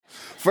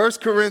1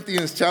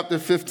 Corinthians chapter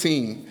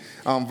 15,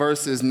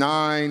 verses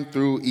 9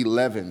 through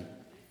 11.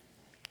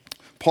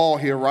 Paul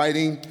here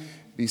writing,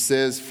 he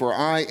says, "For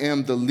I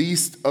am the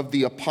least of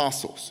the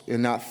apostles,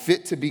 and not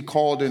fit to be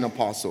called an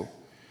apostle,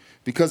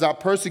 because I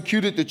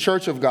persecuted the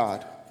church of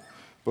God.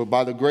 But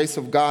by the grace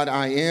of God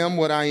I am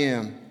what I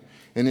am,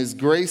 and his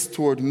grace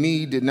toward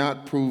me did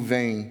not prove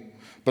vain.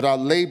 But I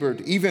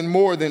labored even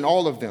more than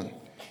all of them,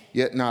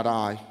 yet not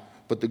I,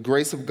 but the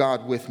grace of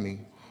God with me.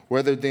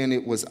 Whether then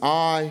it was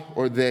I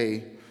or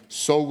they,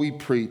 so we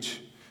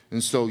preach,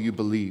 and so you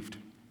believed."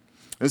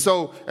 And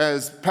so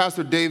as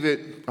Pastor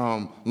David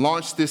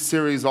launched this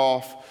series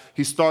off,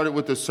 he started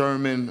with a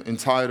sermon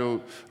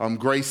entitled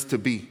Grace to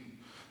Be.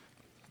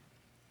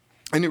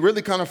 And it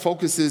really kind of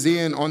focuses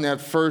in on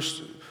that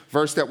first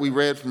verse that we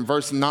read from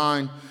verse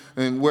 9,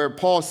 and where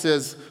Paul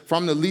says,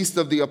 "From the least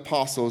of the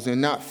apostles,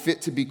 and not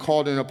fit to be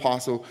called an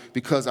apostle,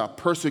 because I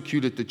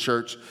persecuted the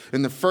church."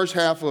 In the first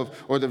half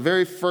or the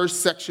very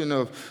first section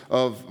of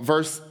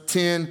verse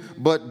 10,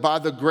 "But by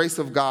the grace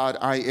of God,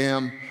 I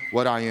am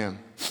what I am."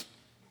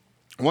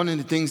 One of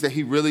the things that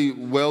he really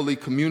wellly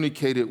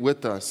communicated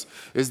with us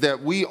is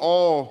that we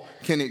all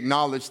can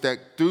acknowledge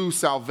that through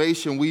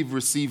salvation, we've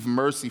received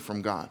mercy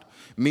from God,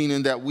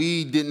 meaning that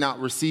we did not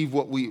receive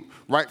what we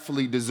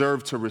rightfully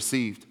deserved to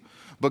receive.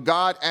 But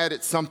God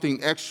added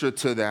something extra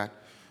to that.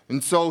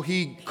 And so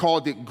he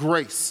called it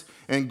grace.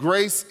 And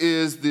grace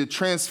is the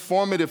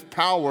transformative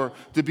power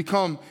to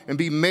become and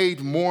be made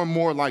more and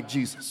more like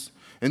Jesus.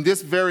 And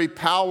this very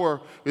power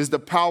is the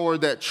power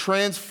that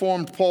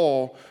transformed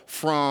Paul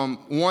from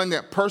one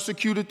that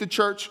persecuted the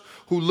church,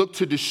 who looked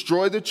to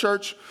destroy the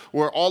church,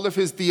 where all of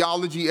his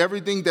theology,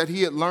 everything that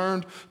he had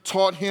learned,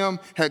 taught him,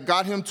 had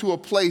got him to a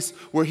place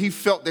where he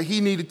felt that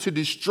he needed to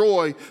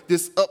destroy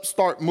this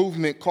upstart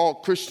movement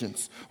called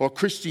Christians or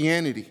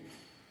Christianity.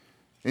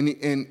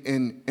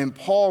 And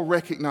Paul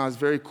recognized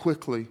very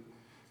quickly,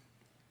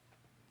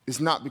 it's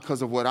not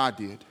because of what I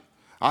did.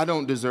 I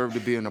don't deserve to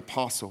be an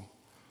apostle,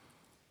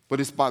 but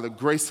it's by the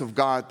grace of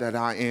God that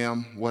I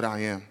am what I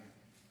am.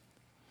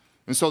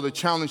 And so the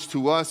challenge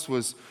to us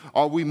was,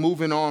 are we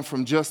moving on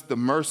from just the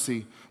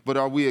mercy, but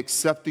are we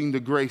accepting the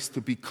grace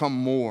to become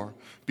more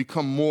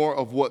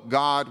of what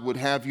God would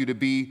have you to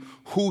be,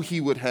 who he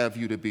would have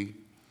you to be?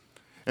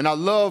 And I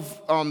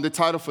love the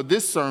title for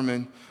this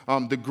sermon,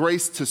 The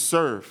Grace to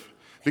Serve,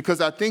 because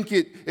I think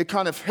it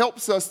kind of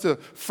helps us to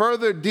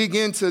further dig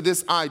into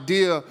this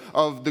idea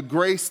of the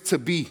grace to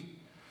be.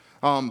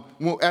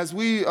 As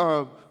we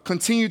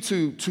continue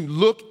to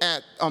look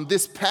at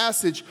this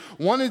passage,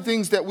 one of the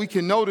things that we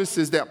can notice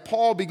is that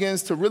Paul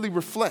begins to really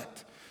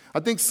reflect. I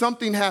think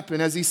something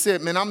happened as he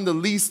said, man, I'm the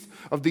least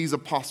of these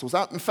apostles.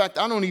 In fact,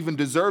 I don't even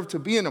deserve to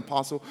be an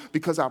apostle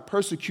because I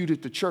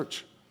persecuted the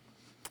church.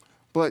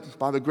 But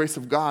by the grace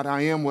of God,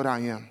 I am what I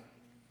am.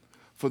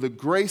 For the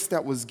grace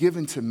that was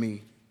given to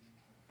me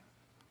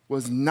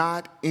was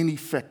not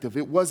ineffective.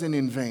 It wasn't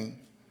in vain.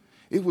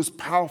 It was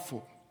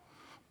powerful.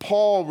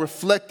 Paul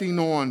reflecting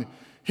on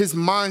his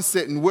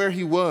mindset and where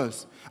he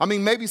was. I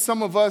mean, maybe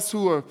some of us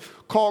who are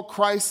called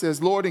Christ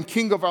as Lord and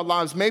King of our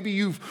lives, maybe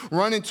you've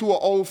run into an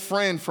old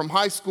friend from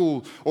high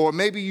school, or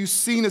maybe you've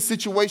seen a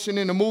situation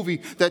in a movie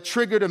that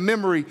triggered a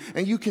memory,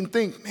 and you can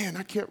think, man,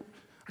 I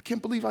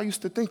can't believe I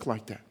used to think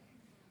like that.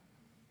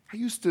 I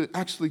used to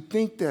actually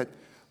think that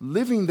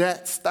living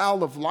that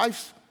style of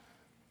life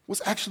was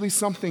actually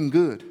something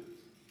good.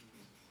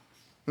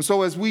 And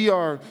so as we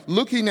are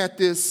looking at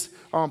this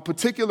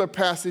particular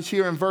passage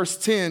here in verse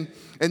 10,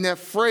 and that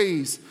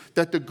phrase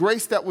that the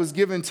grace that was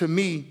given to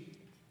me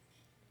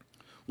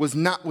was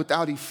not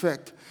without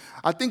effect,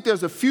 I think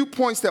there's a few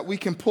points that we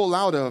can pull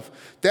out of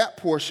that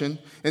portion.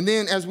 And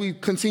then as we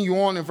continue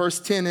on in verse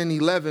 10 and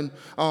 11,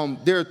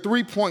 there are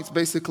 3 points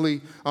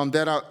basically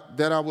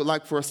that I would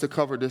like for us to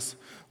cover this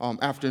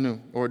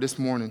afternoon or this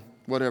morning,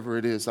 whatever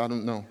it is, I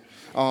don't know.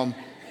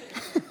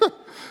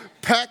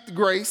 Packed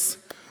grace.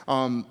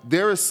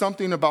 There is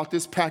something about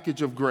this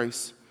package of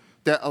grace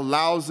that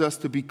allows us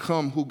to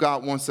become who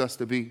God wants us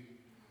to be.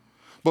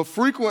 But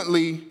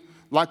frequently,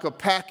 like a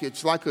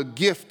package, like a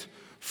gift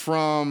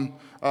from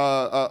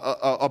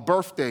a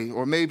birthday,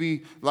 or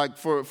maybe like,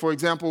 for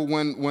example,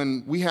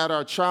 when we had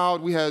our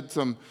child, we had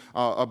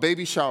a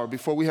baby shower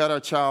before we had our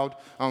child.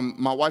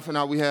 My wife and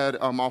I, we had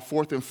our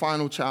fourth and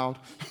final child,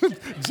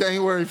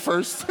 January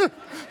 1st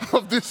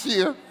of this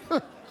year.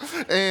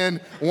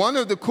 And one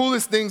of the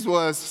coolest things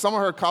was some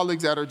of her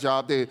colleagues at her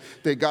job,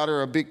 they got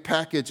her a big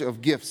package of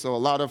gifts. So a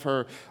lot of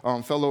her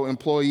fellow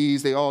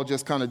employees, they all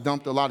just kind of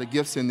dumped a lot of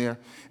gifts in there.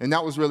 And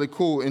that was really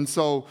cool. And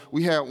so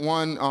we had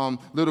one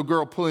little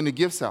girl pulling the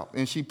gifts out.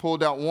 And she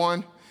pulled out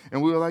one.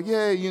 And we were like,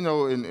 yeah, you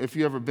know, and if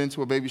you ever been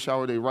to a baby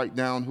shower, they write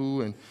down who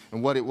and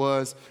what it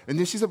was. And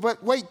then she said,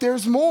 but wait,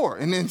 there's more.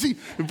 And then she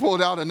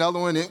pulled out another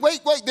one. And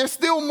wait, there's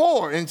still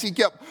more. And she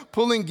kept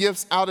pulling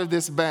gifts out of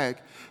this bag.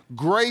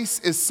 Grace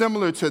is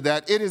similar to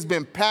that. It has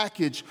been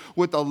packaged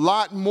with a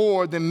lot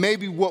more than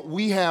maybe what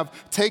we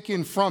have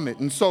taken from it.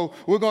 And so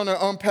we're going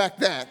to unpack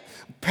that.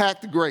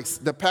 packed grace,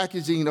 the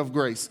packaging of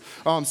grace.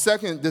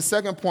 The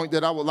second point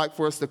that I would like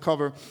for us to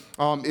cover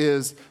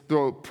is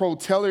the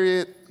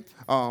proletariat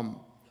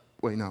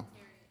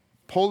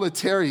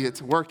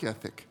work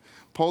ethic.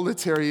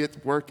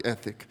 Proletariat work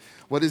ethic.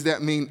 What does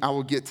that mean? I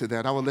will get to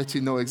that. I will let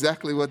you know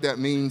exactly what that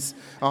means.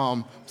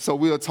 So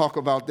we'll talk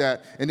about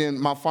that. And then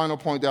my final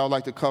point that I would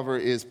like to cover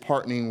is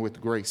partnering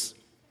with grace.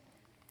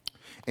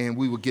 And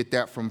we will get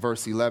that from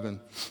verse 11.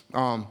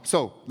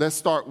 So let's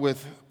start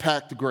with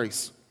packed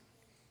grace.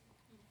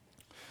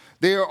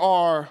 There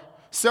are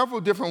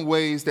several different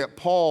ways that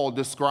Paul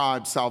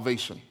describes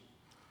salvation.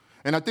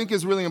 And I think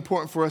it's really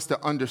important for us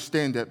to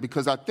understand that,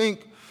 because I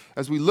think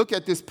as we look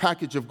at this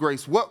package of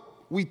grace, what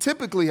we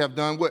typically have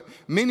done, what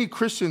many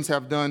Christians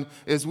have done,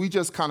 is we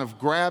just kind of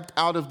grabbed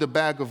out of the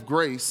bag of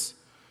grace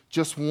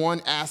just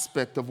one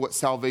aspect of what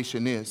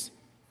salvation is.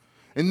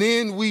 And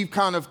then we've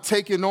kind of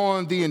taken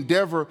on the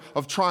endeavor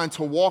of trying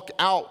to walk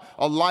out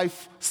a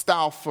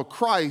lifestyle for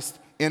Christ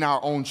in our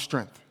own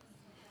strength.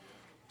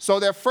 So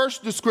that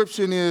first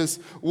description is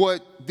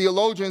what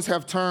theologians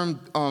have termed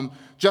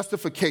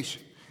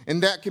justification.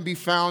 And that can be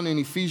found in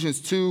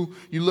Ephesians 2.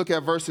 You look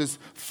at verses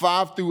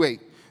 5 through 8.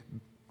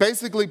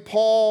 Basically,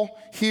 Paul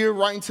here,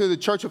 writing to the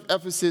church of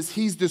Ephesus,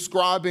 he's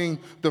describing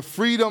the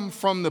freedom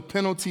from the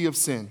penalty of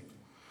sin.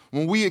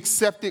 When we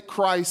accepted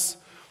Christ,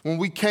 when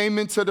we came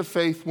into the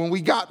faith, when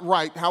we got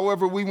right,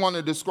 however we want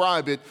to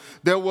describe it,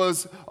 there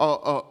was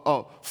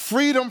a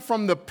freedom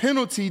from the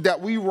penalty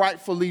that we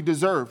rightfully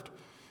deserved.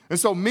 And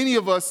so many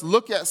of us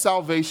look at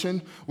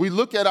salvation, we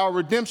look at our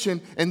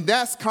redemption, and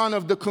that's kind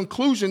of the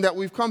conclusion that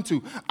we've come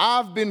to.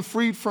 I've been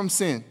freed from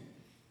sin.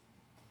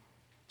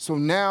 So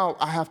now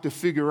I have to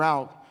figure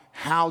out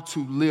how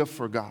to live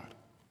for God.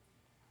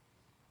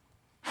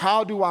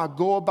 How do I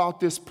go about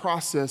this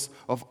process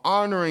of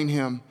honoring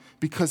him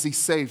because he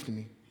saved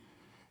me?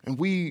 And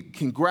we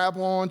can grab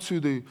on to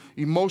the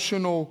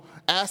emotional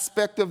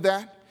aspect of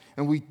that,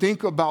 and we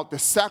think about the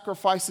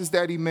sacrifices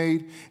that he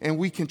made, and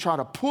we can try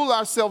to pull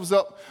ourselves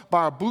up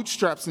by our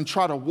bootstraps and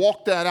try to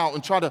walk that out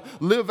and try to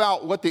live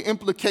out what the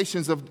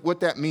implications of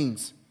what that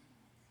means.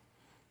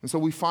 And so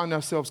we find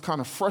ourselves kind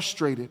of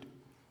frustrated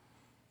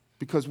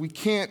because we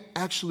can't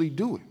actually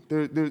do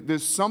it.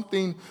 There's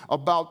something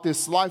about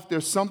this life,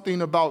 there's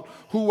something about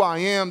who I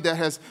am that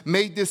has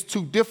made this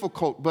too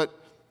difficult, but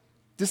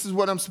this is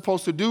what I'm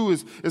supposed to do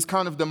is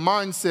kind of the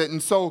mindset.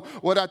 And so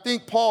what I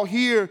think Paul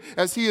here,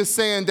 as he is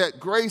saying that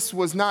grace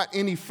was not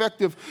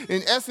ineffective,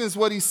 in essence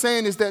what he's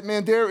saying is that,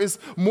 man, there is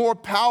more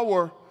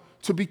power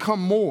to become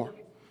more,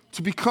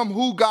 to become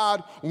who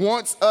God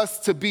wants us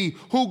to be,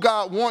 who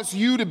God wants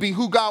you to be,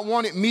 who God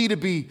wanted me to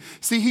be.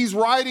 See, he's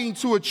writing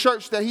to a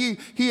church that he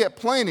had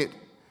planted.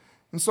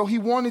 And so he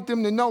wanted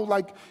them to know,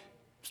 like,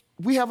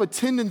 we have a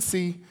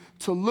tendency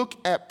to look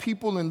at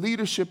people in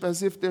leadership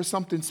as if they're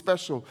something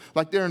special,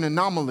 like they're an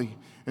anomaly,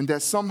 and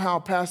that somehow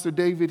Pastor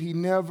David, he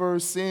never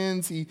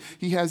sins, he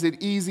has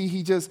it easy,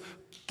 he just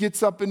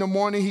gets up in the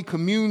morning, he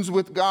communes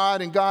with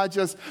God, and God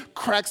just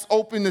cracks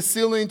open the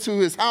ceiling to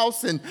his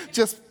house and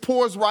just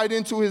pours right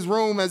into his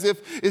room as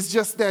if it's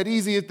just that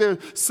easy, if there's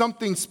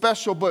something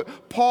special.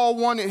 But Paul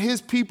wanted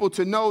his people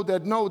to know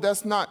that, no,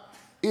 that's not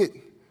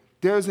it.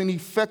 There's an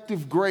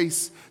effective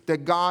grace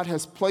that God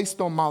has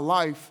placed on my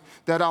life,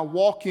 that I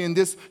walk in,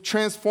 this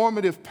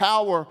transformative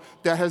power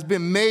that has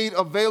been made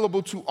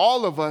available to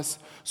all of us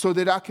so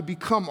that I could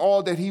become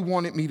all that he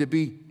wanted me to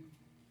be.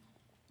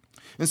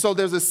 And so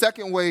there's a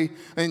second way,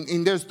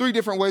 and there's three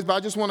different ways, but I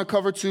just want to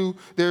cover two.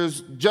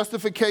 There's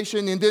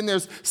justification, and then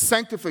there's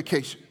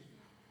sanctification.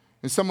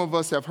 And some of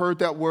us have heard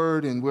that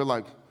word, and we're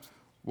like,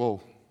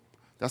 whoa,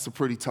 that's a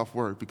pretty tough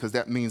word, because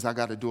that means I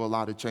got to do a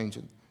lot of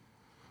changing.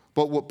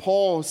 But what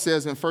Paul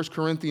says in 1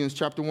 Corinthians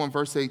chapter 1,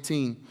 verse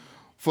 18,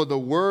 for the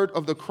word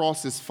of the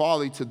cross is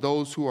folly to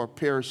those who are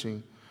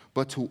perishing,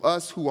 but to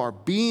us who are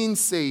being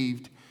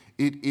saved,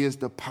 it is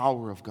the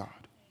power of God.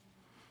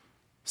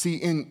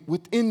 See,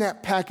 within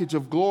that package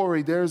of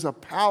glory, there's a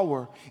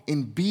power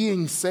in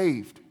being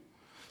saved,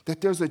 that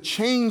there's a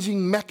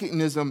changing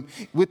mechanism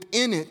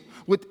within it,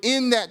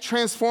 within that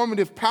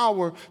transformative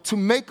power to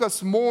make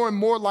us more and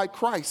more like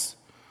Christ.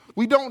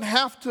 We don't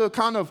have to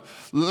kind of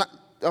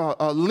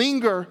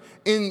linger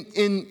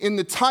in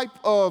the type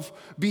of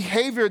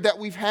behavior that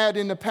we've had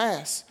in the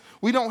past.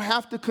 We don't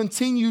have to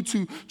continue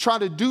to try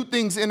to do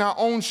things in our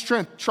own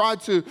strength, try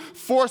to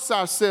force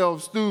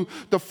ourselves through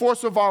the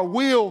force of our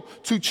will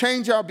to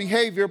change our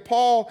behavior.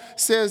 Paul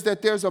says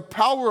that there's a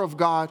power of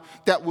God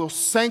that will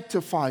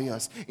sanctify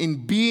us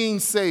in being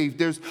saved.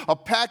 There's a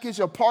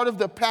part of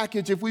the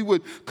package, if we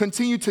would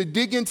continue to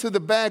dig into the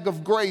bag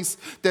of grace,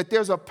 that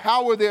there's a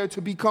power there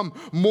to become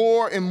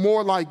more and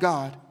more like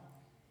God.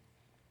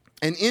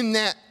 And in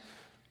that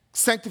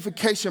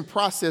sanctification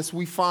process,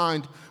 we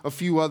find a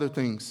few other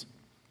things.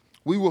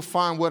 We will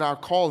find what our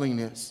calling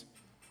is,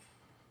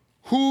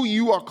 who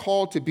you are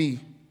called to be.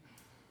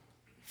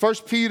 1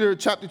 Peter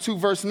chapter 2,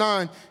 verse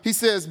 9, he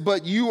says,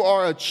 but you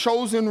are a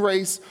chosen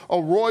race,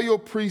 a royal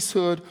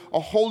priesthood, a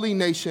holy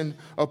nation,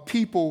 a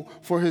people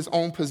for his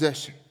own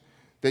possession,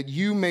 that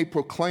you may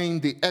proclaim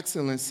the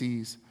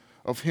excellencies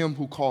of him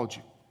who called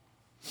you.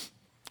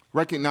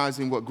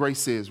 Recognizing what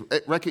grace is,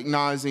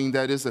 recognizing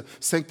that it's a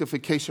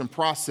sanctification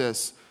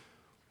process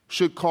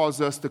should cause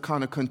us to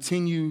kind of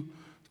continue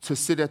to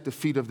sit at the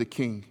feet of the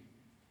King.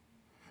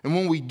 And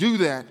when we do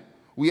that,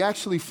 we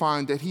actually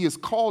find that he has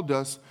called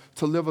us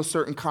to live a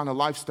certain kind of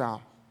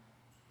lifestyle.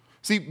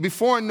 See,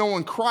 before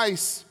knowing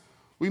Christ,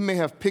 we may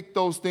have picked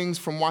those things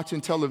from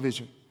watching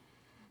television.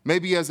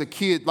 Maybe as a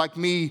kid, like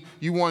me,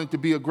 you wanted to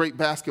be a great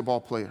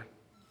basketball player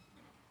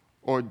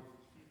or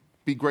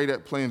be great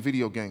at playing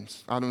video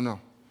games. I don't know.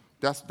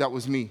 That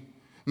was me.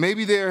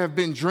 Maybe there have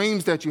been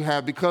dreams that you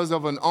have because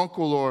of an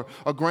uncle or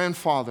a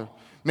grandfather.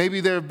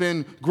 Maybe there have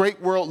been great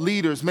world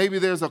leaders. Maybe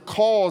there's a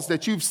cause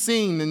that you've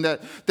seen and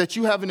that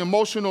you have an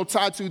emotional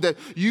tie to that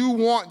you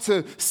want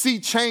to see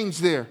change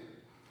there.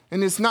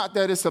 And it's not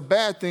that it's a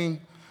bad thing,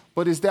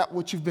 but is that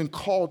what you've been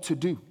called to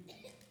do?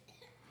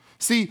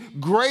 See,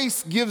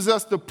 grace gives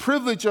us the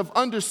privilege of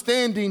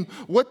understanding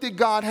what did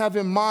God have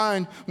in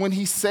mind when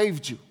he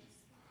saved you.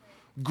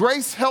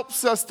 Grace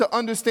helps us to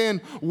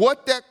understand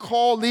what that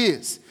call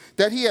is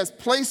that he has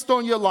placed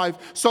on your life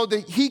so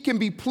that he can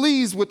be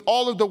pleased with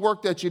all of the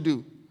work that you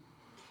do.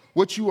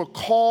 What you are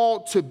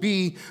called to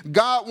be,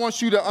 God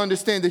wants you to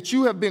understand that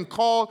you have been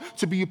called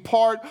to be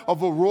part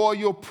of a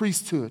royal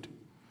priesthood.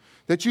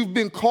 That you've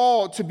been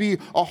called to be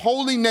a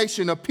holy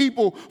nation, a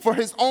people for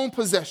his own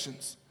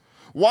possessions.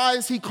 Why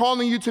is he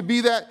calling you to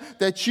be that?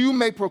 That you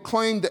may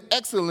proclaim the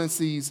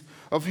excellencies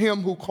of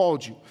him who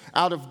called you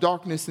out of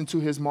darkness into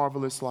his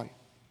marvelous light.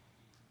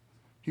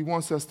 He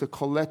wants us to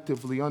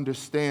collectively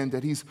understand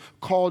that he's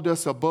called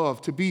us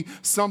above, to be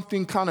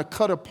something kind of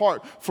cut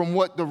apart from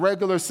what the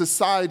regular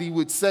society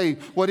would say,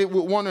 what it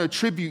would want to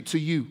attribute to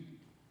you.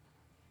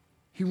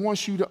 He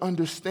wants you to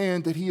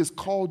understand that he has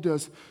called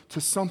us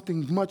to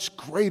something much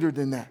greater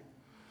than that.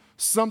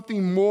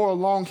 Something more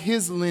along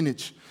his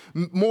lineage,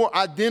 more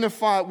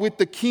identified with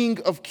the King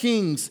of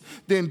Kings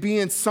than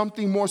being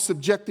something more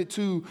subjected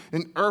to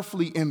an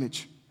earthly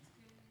image.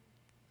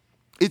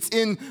 It's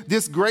in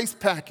this grace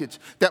package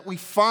that we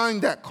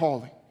find that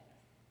calling.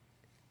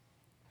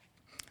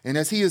 And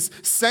as he is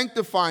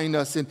sanctifying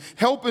us and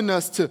helping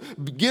us to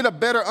get a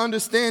better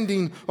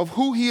understanding of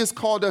who he has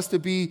called us to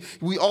be,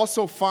 we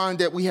also find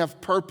that we have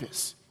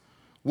purpose,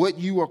 what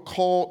you are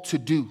called to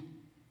do.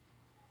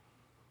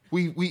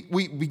 We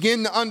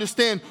begin to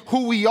understand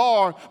who we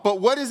are, but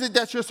what is it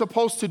that you're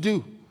supposed to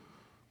do?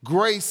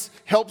 Grace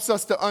helps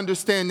us to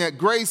understand that.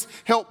 Grace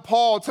helped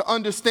Paul to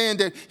understand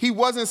that he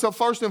wasn't so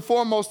first and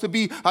foremost to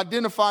be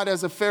identified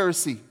as a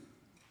Pharisee,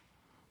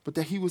 but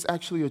that he was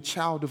actually a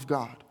child of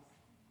God.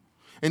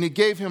 And it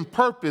gave him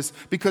purpose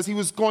because he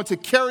was going to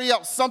carry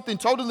out something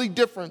totally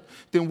different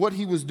than what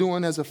he was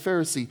doing as a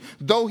Pharisee.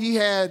 Though he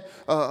had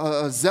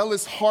a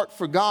zealous heart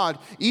for God,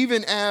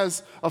 even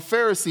as a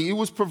Pharisee, it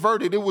was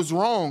perverted, it was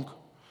wrong,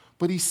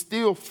 but he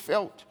still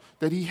felt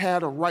that he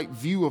had a right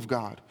view of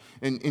God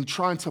and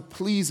trying to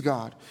please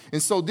God.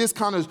 And so this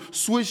kind of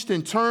switched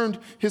and turned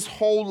his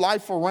whole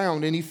life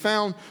around, and he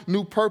found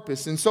new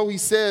purpose. And so he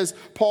says,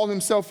 Paul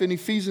himself in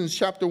Ephesians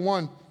chapter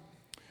 1,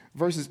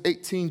 verses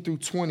 18 through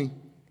 20,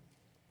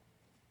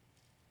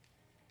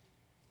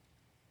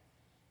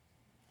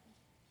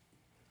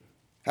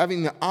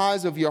 having the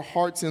eyes of your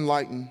hearts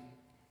enlightened,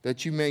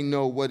 that you may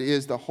know what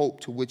is the hope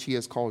to which he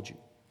has called you,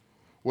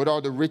 what are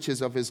the riches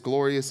of his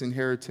glorious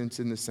inheritance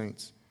in the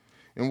saints,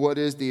 and what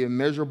is the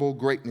immeasurable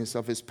greatness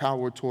of his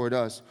power toward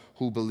us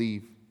who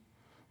believe,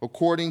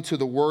 according to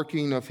the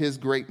working of his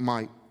great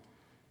might,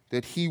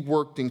 that he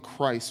worked in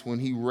Christ when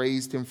he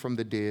raised him from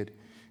the dead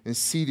and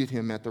seated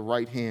him at the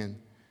right hand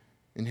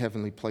in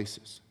heavenly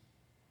places.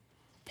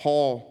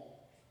 Paul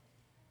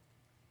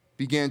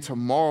began to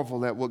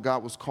marvel at what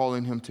God was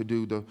calling him to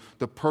do,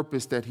 the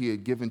purpose that he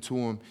had given to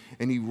him.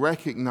 And he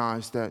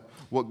recognized that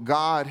what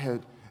God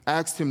had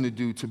asked him to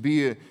do, to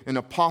be an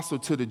apostle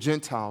to the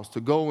Gentiles,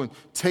 to go and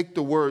take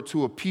the word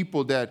to a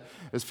people that,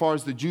 as far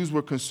as the Jews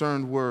were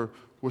concerned, were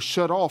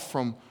shut off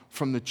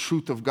from the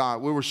truth of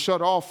God. We were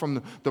shut off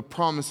from the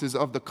promises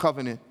of the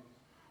covenant.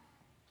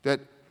 That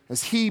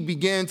as he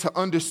began to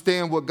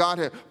understand what God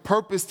had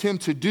purposed him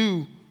to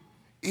do,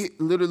 it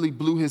literally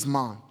blew his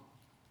mind.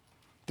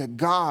 That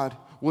God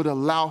would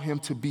allow him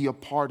to be a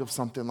part of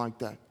something like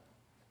that.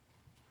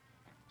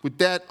 With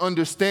that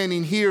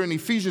understanding here in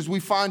Ephesians, we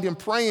find him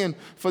praying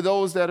for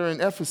those that are in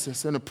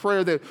Ephesus, and a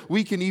prayer that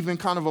we can even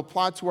kind of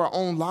apply to our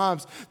own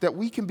lives, that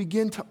we can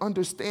begin to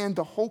understand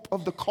the hope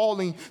of the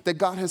calling that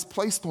God has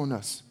placed on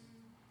us.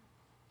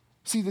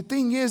 See, the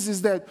thing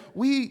is that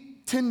we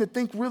tend to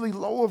think really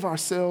low of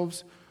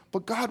ourselves,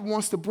 but God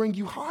wants to bring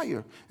you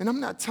higher. And I'm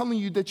not telling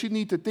you that you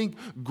need to think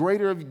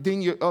greater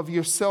of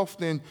yourself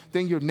than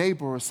your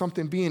neighbor or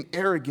something, being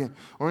arrogant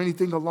or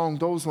anything along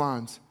those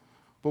lines.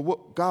 But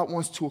what God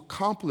wants to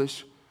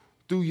accomplish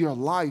through your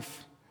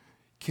life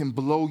can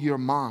blow your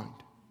mind.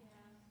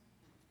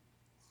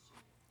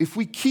 If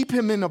we keep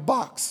him in a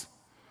box,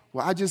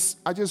 well, I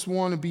just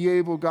want to be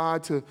able,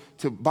 God,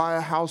 to buy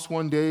a house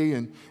one day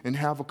and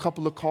have a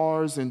couple of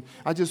cars, and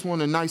I just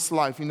want a nice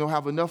life,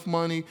 have enough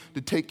money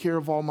to take care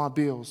of all my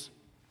bills.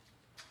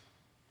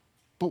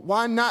 But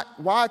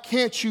why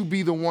can't you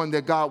be the one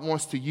that God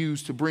wants to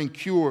use to bring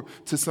cure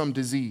to some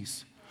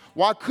disease?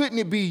 Why couldn't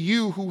it be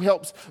you who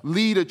helps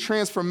lead a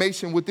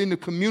transformation within the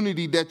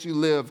community that you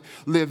live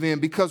in?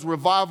 Because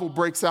revival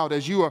breaks out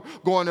as you are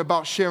going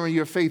about sharing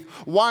your faith.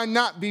 Why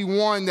not be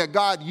one that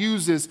God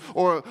uses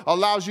or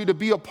allows you to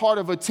be a part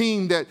of a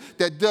team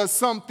that does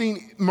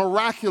something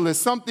miraculous,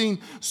 something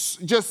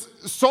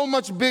just so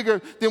much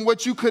bigger than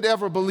what you could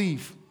ever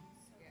believe?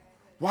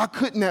 Why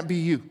couldn't that be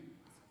you?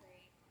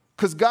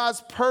 Because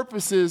God's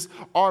purposes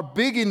are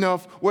big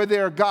enough where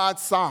they're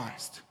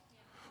God-sized.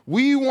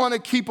 We want to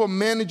keep them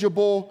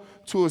manageable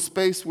to a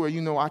space where,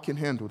 I can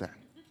handle that.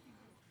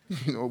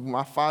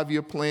 My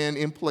 5-year plan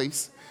in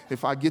place.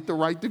 If I get the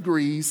right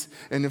degrees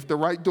and if the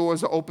right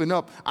doors are open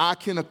up, I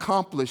can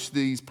accomplish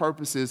these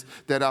purposes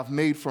that I've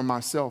made for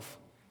myself.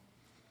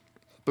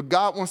 But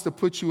God wants to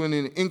put you in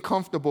an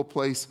uncomfortable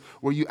place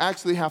where you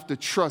actually have to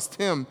trust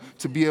Him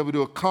to be able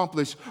to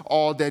accomplish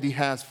all that He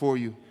has for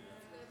you.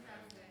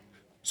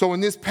 So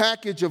in this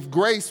package of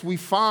grace, we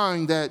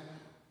find that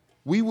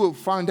we will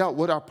find out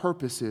what our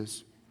purpose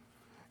is.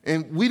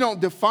 And we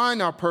don't define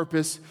our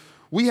purpose.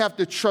 We have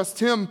to trust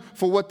Him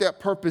for what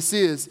that purpose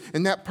is.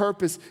 And that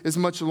purpose is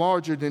much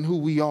larger than who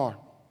we are.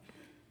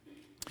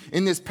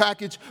 In this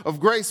package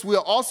of grace,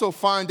 we'll also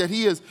find that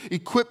He has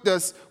equipped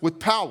us with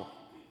power.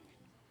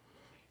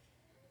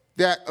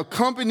 That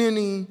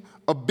accompanying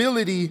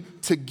ability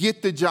to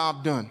get the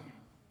job done.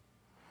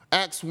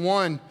 Acts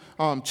 1,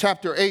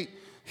 chapter 8.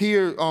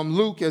 Here,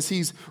 Luke, as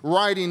he's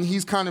writing,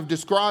 he's kind of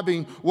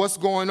describing what's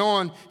going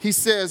on. He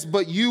says,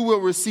 "But you will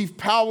receive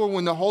power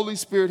when the Holy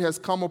Spirit has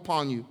come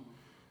upon you,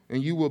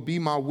 and you will be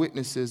my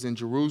witnesses in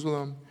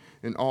Jerusalem,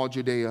 in all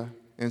Judea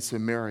and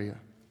Samaria,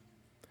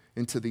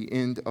 and to the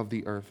end of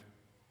the earth."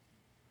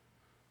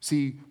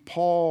 See,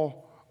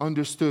 Paul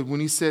understood when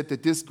he said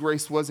that this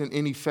grace wasn't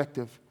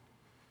ineffective.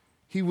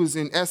 He was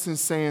in essence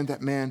saying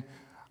that, man,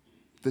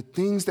 the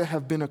things that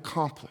have been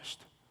accomplished,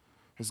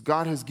 as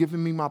God has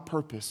given me my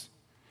purpose,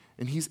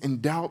 and He's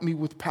endowed me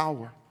with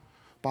power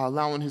by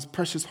allowing His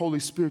precious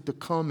Holy Spirit to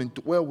come and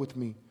dwell with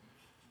me.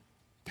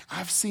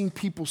 I've seen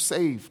people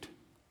saved.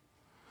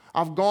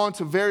 I've gone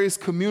to various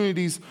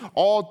communities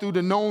all through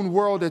the known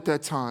world at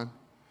that time.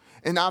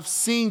 And I've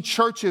seen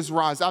churches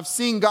rise. I've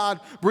seen God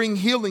bring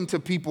healing to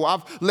people.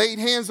 I've laid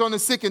hands on the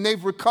sick and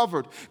they've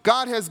recovered.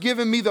 God has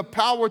given me the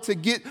power to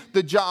get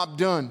the job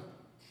done.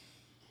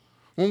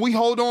 When we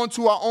hold on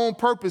to our own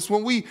purpose,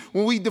 when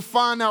we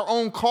define our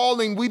own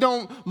calling, we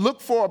don't look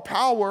for a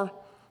power.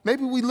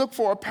 Maybe we look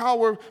for a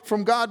power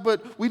from God,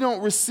 but we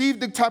don't receive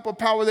the type of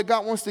power that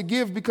God wants to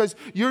give because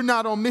you're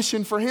not on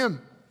mission for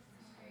Him,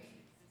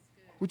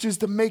 which is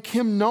to make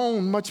Him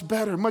known much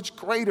better, much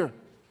greater,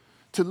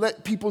 to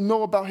let people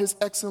know about His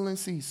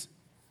excellencies.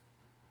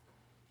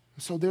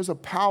 So there's a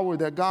power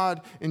that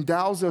God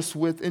endows us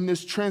with in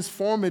this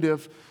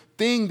transformative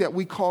thing that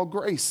we call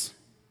grace.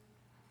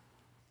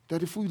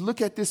 That if we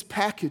look at this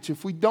package,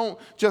 if we don't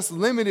just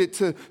limit it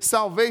to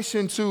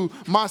salvation, to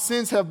my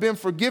sins have been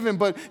forgiven,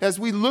 but as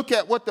we look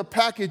at what the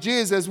package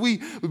is, as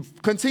we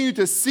continue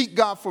to seek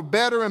God for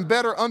better and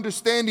better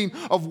understanding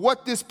of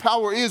what this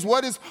power is,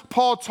 what is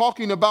Paul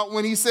talking about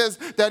when he says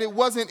that it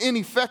wasn't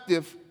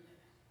ineffective,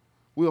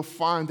 we'll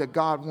find that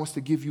God wants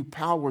to give you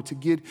power to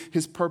get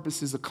His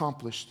purposes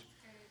accomplished.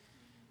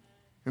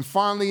 And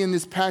finally, in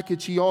this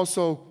package, he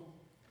also,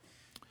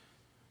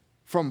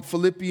 from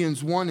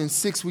Philippians 1 and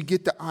 6, we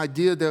get the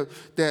idea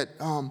that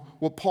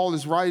what Paul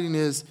is writing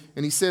is,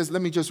 and he says,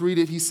 let me just read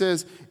it. He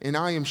says, "And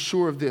I am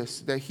sure of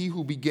this, that He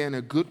who began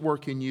a good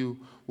work in you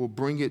will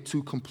bring it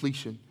to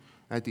completion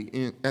at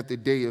the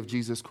day of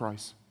Jesus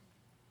Christ."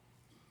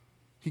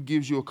 He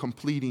gives you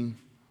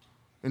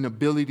an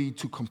ability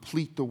to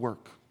complete the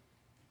work.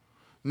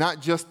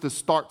 Not just to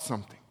start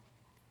something.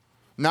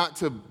 Not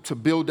to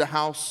build a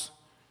house,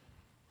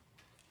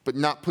 but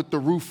not put the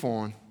roof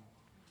on.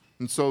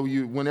 And so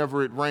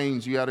whenever it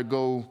rains, you got to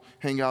go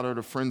hang out at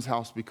a friend's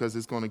house because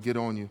it's going to get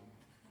on you.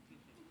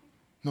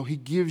 No, He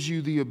gives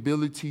you the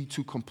ability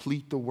to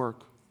complete the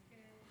work.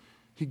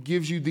 He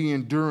gives you the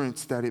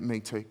endurance that it may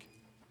take.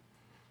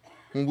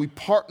 When we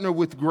partner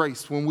with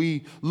grace, when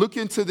we look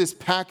into this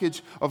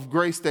package of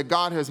grace that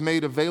God has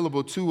made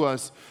available to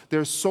us,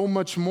 there's so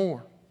much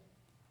more.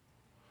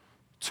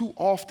 Too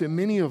often,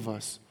 many of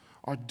us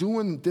are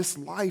doing this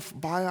life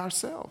by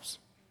ourselves.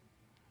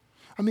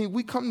 I mean,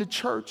 we come to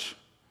church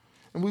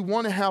and we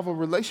want to have a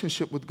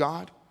relationship with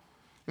God.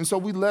 And so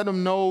we let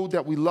Him know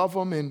that we love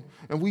Him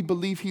and we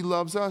believe He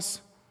loves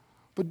us.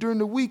 But during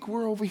the week,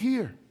 we're over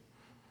here.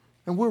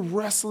 And we're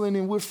wrestling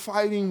and we're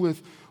fighting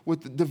with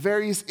the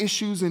various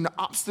issues and the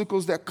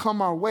obstacles that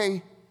come our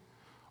way,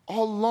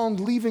 all along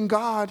leaving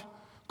God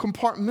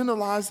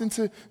compartmentalized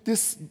into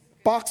this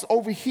box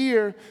over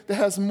here that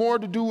has more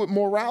to do with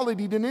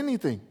morality than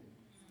anything.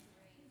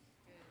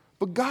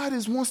 But God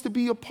wants to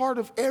be a part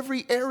of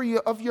every area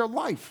of your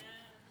life.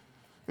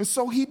 And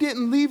so He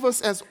didn't leave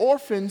us as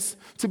orphans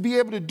to be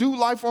able to do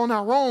life on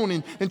our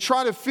own and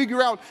try to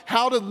figure out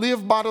how to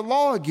live by the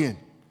law again.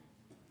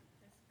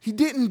 He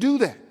didn't do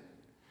that.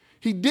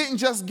 He didn't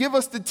just give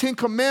us the 10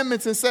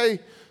 commandments and say,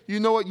 you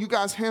know what, you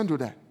guys handle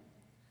that.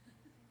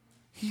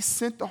 He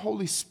sent the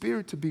Holy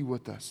Spirit to be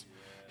with us.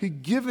 He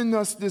given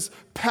us this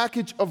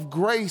package of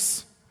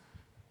grace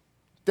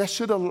that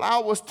should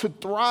allow us to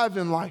thrive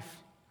in life.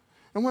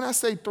 And when I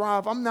say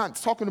thrive, I'm not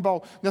talking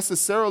about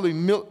necessarily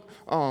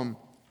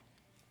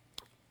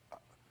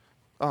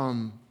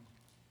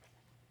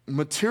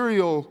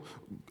material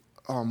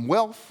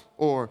wealth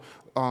or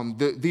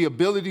the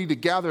ability to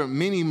gather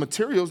many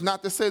materials,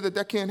 not to say that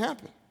that can't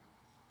happen.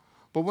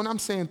 But when I'm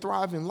saying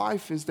thrive in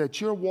life is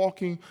that you're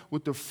walking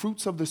with the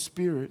fruits of the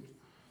Spirit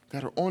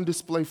that are on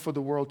display for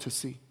the world to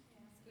see.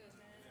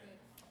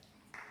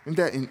 And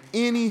that in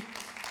any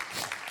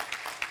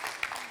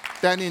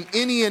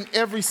and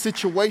every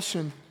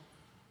situation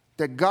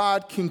that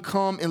God can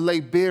come and lay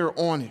bare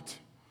on it.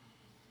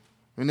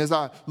 And as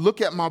I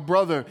look at my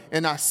brother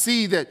and I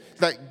see that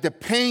like the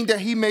pain that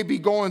he may be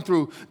going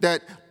through,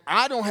 that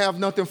I don't have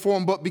nothing for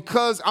him, but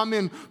because I'm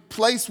in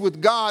place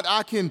with God,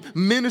 I can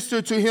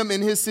minister to him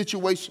in his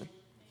situation.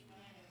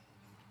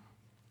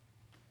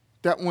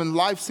 That when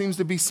life seems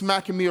to be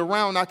smacking me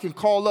around, I can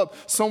call up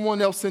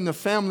someone else in the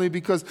family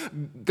because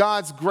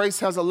God's grace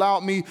has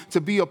allowed me to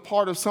be a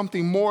part of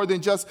something more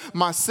than just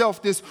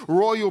myself, this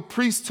royal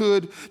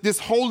priesthood, this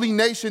holy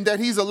nation that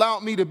he's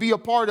allowed me to be a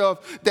part of,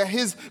 that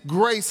his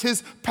grace,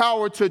 his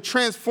power to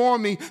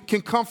transform me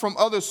can come from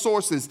other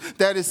sources,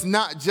 that it's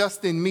not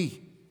just in me.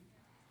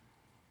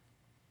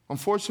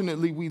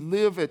 Unfortunately, we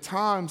live at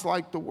times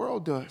like the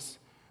world does,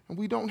 and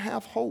we don't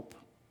have hope.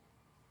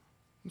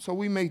 And so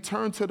we may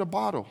turn to the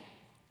bottle.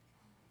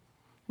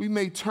 We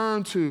may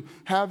turn to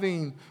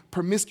having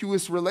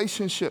promiscuous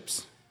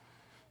relationships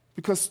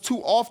because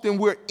too often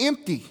we're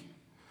empty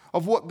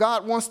of what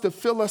God wants to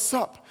fill us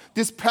up.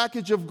 This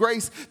package of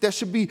grace that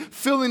should be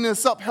filling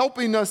us up,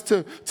 helping us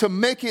to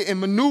make it and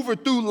maneuver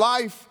through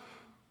life.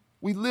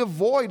 We live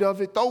void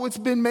of it, though it's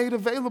been made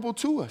available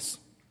to us.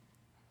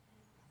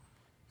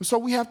 And so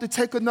we have to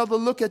take another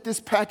look at this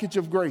package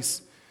of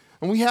grace.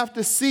 And we have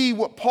to see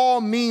what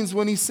Paul means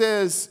when he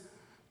says,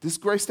 this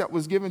grace that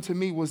was given to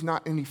me was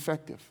not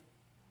ineffective.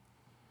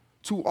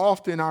 Too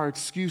often our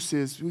excuse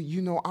is,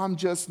 I'm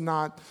just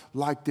not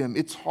like them.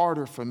 It's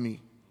harder for me.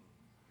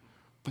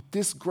 But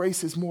this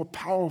grace is more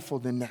powerful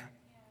than that.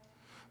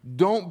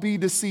 Don't be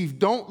deceived.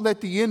 Don't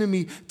let the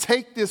enemy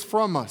take this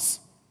from us.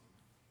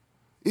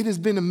 It has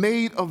been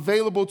made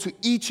available to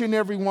each and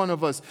every one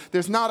of us.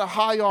 There's not a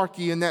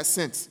hierarchy in that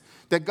sense,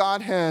 that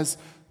God has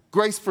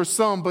grace for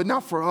some, but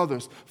not for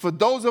others. For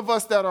those of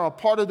us that are a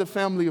part of the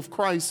family of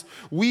Christ,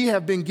 we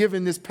have been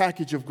given this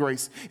package of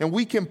grace, and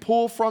we can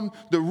pull from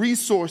the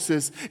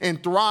resources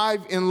and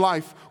thrive in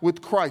life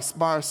with Christ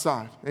by our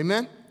side.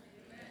 Amen?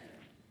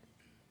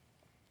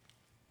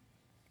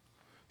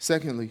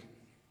 Secondly,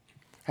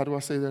 how do I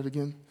say that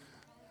again?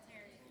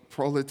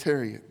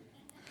 Proletariat.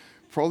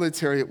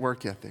 Proletariat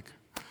work ethic.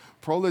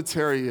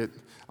 Proletariat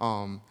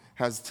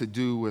has to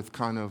do with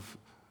kind of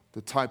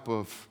the type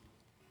of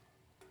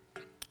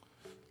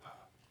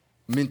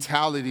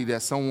mentality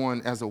that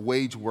someone as a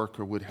wage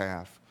worker would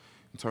have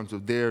in terms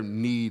of their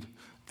need,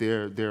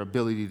 their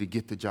ability to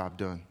get the job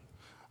done.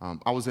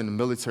 I was in the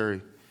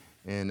military,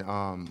 and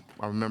I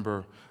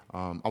remember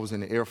I was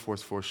in the Air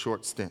Force for a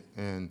short stint,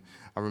 and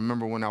I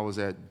remember when I was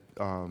at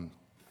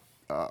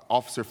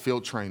officer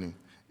field training,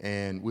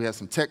 and we had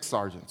some tech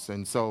sergeants.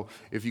 And so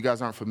if you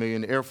guys aren't familiar,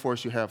 in the Air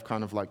Force you have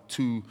kind of like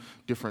two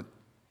different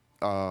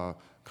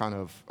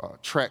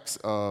tracks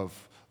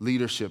of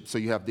leadership. So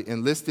you have the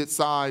enlisted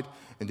side,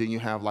 and then you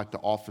have like the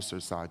officer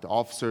side. The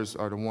officers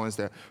are the ones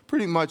that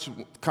pretty much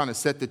kind of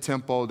set the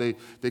tempo. They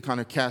kind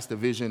of cast the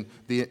vision.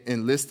 The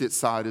enlisted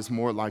side is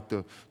more like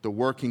the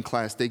working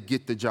class. They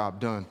get the job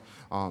done.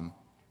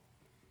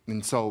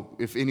 And so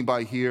if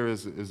anybody here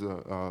is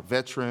a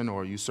veteran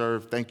or you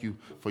serve, thank you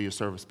for your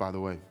service, by the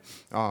way.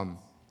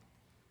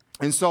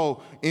 And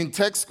so in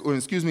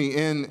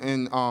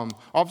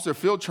officer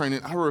field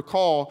training, I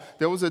recall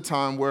there was a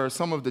time where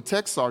some of the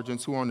tech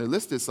sergeants who were on the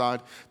enlisted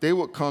side, they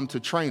would come to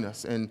train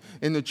us. And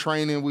in the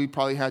training, we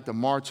probably had to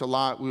march a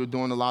lot. We were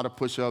doing a lot of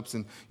push-ups,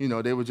 and,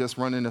 they were just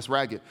running us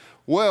ragged.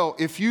 Well,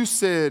 if you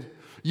said,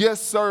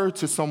 yes, sir,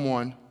 to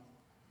someone,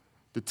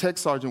 the tech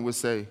sergeant would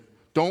say,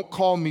 don't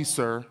call me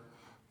sir,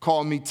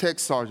 call me tech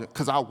sergeant,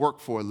 because I work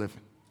for a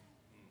living.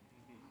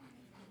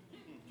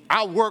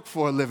 I work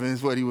for a living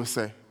is what he would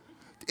say.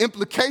 The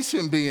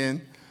implication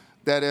being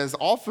that as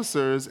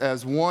officers,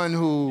 as one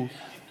who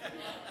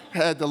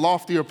had the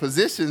loftier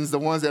positions, the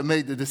ones that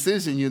made the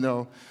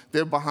decision,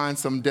 they're behind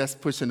some desk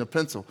pushing a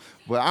pencil.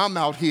 But I'm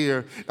out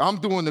here, I'm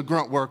doing the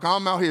grunt work.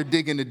 I'm out here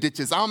digging the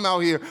ditches. I'm out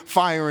here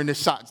firing the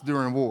shots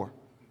during war.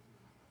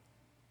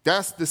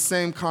 That's the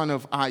same kind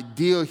of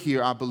idea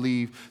here, I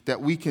believe,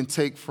 that we can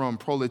take from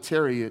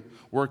proletariat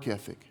work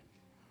ethic.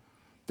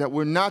 That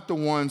we're not the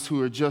ones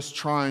who are just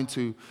trying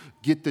to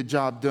get the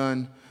job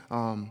done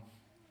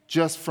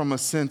just from a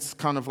sense,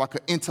 kind of like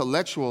an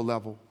intellectual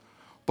level.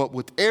 But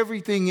with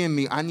everything in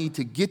me, I need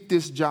to get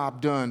this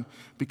job done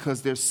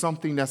because there's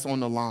something that's on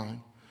the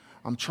line.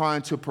 I'm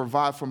trying to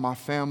provide for my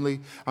family.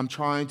 I'm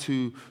trying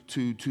to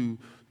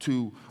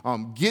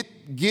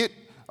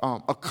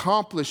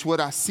accomplish what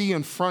I see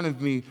in front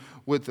of me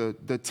with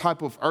the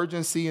type of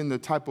urgency and the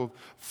type of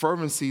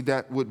fervency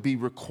that would be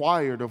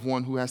required of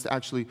one who has to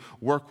actually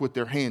work with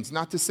their hands.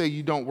 Not to say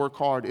you don't work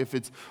hard if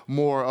it's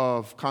more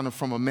of kind of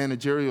from a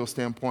managerial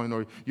standpoint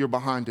or you're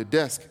behind a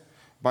desk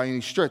by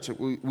any stretch.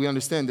 We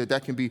understand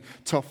that can be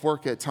tough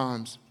work at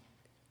times.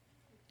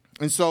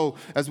 And so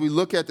as we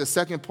look at the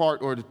second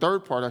part, or the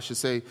third part, I should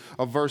say,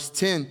 of verse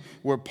 10,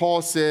 where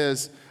Paul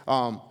says,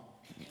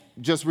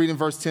 just reading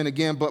verse 10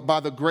 again, but by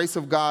the grace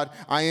of God,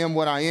 I am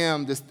what I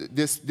am,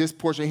 this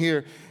portion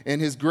here, and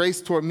his grace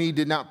toward me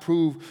did not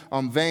prove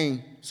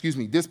vain,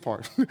 this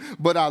part,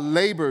 but I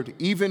labored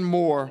even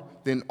more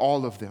than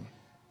all of them.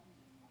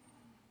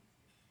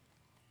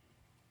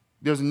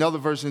 There's another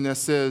version that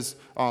says,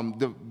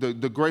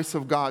 the grace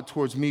of God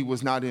towards me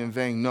was not in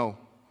vain. No,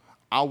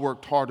 I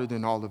worked harder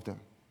than all of them.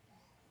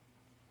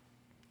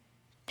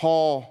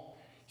 Paul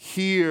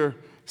here,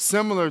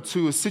 similar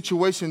to a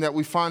situation that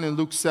we find in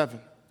Luke 7.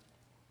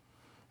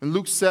 In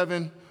Luke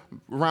 7,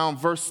 around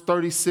verse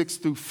 36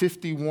 through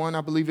 51, I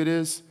believe it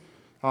is,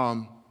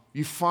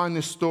 you find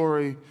the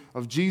story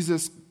of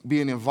Jesus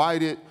being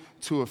invited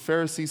to a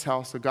Pharisee's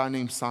house, a guy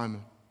named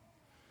Simon.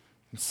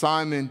 And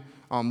Simon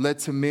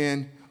lets him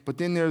in, but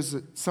then there's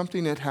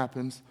something that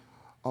happens.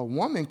 A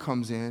woman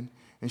comes in,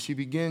 and she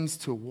begins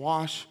to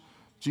wash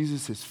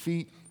Jesus'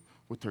 feet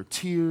with her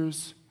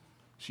tears.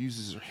 She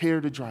uses her hair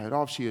to dry it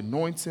off. She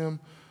anoints him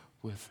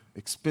with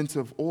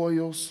expensive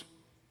oils.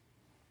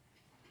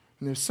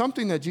 And there's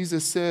something that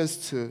Jesus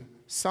says to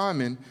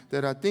Simon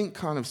that I think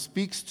kind of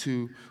speaks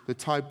to the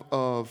type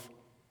of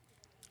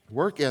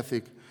work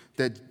ethic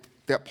that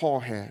Paul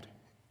had.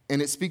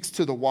 And it speaks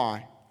to the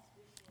why.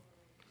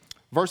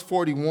 Verse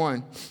 40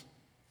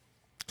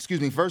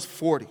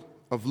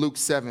 of Luke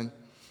 7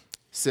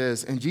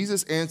 says, and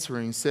Jesus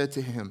answering said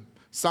to him,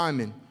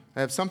 Simon, I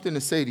have something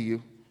to say to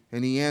you.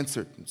 And he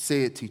answered,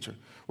 say it, teacher.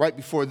 Right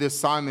before this,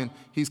 Simon,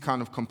 he's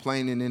kind of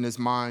complaining in his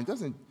mind.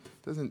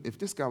 If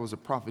this guy was a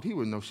prophet, he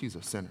would know she's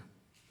a sinner.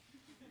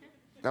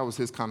 That was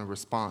his kind of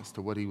response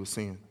to what he was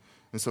seeing.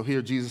 And so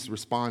here Jesus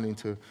responding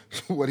to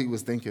what he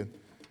was thinking.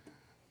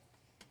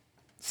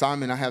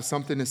 Simon, I have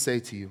something to say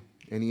to you.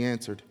 And he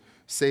answered,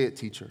 say it,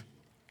 teacher.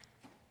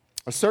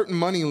 A certain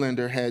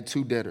moneylender had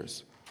 2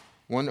 debtors.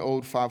 One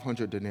owed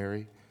 500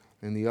 denarii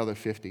and the other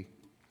 50.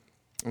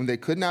 When they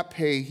could not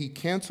pay, he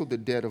canceled the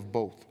debt of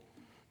both.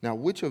 Now,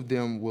 which of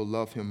them will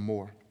love him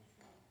more?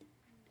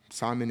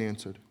 Simon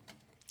answered,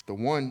 the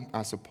one,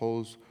 I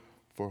suppose,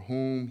 for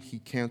whom he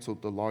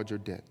canceled the larger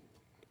debt.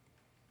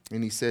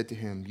 And he said to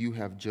him, you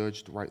have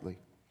judged rightly.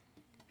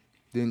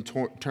 Then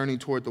turning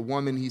toward the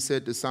woman, he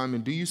said to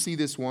Simon, do you see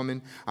this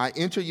woman? I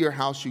entered your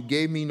house. You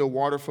gave me no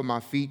water for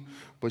my feet,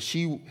 but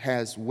she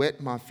has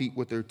wet my feet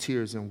with her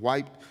tears and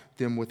wiped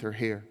them with her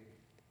hair.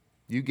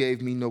 You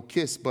gave me no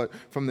kiss, but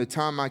from the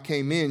time I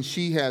came in,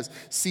 she has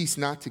ceased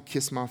not to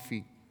kiss my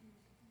feet.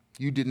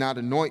 You did not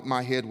anoint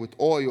my head with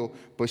oil,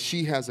 but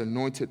she has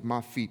anointed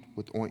my feet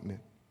with ointment.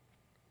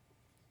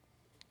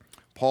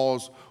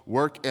 Paul's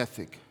work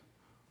ethic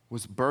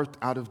was birthed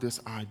out of this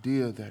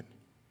idea that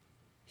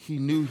he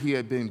knew he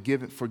had been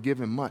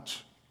forgiven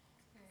much.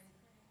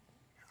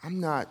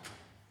 I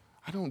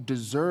don't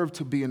deserve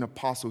to be an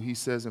apostle, he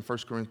says in 1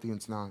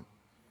 Corinthians 9.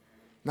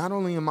 Not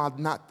only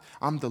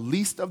I'm the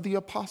least of the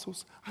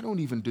apostles, I don't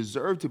even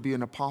deserve to be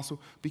an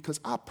apostle because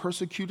I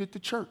persecuted the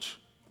church.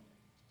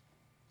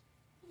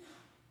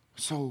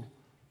 So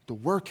the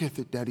work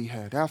ethic that he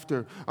had,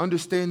 after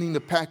understanding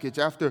the package,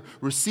 after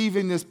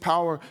receiving this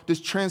power,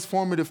 this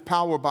transformative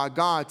power by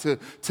God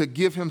to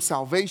give him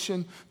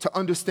salvation, to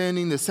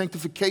understanding the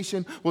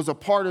sanctification was a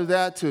part of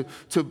that,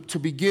 to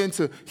begin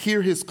to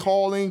hear his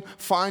calling,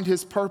 find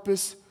his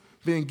purpose,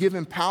 being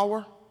given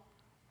power.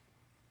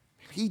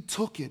 He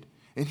took it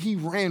and he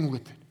ran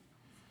with it.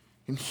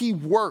 And he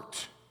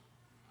worked.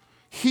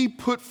 He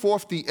put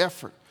forth the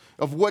effort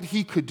of what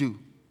he could do.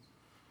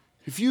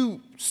 If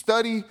you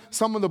study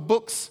some of the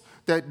books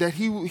that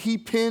he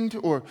penned,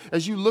 or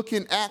as you look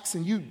in Acts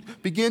and you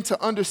begin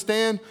to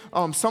understand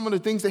some of the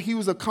things that he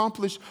was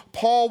accomplished,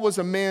 Paul was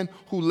a man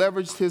who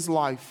leveraged his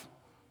life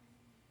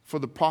for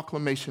the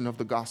proclamation of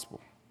the gospel.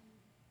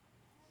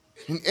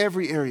 In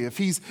every area. If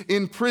he's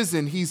in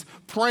prison, he's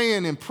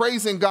praying and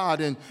praising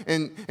God,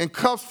 and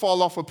cuffs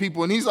fall off of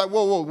people. And he's like,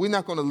 whoa, we're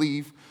not going to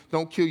leave.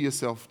 Don't kill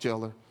yourself,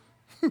 jailer.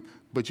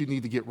 But you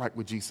need to get right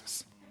with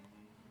Jesus.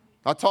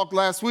 I talked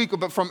last week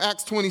about from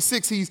Acts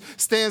 26. He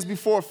stands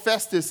before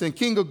Festus and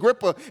King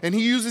Agrippa, and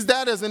he uses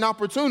that as an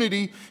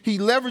opportunity. He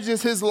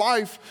leverages his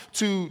life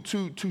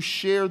to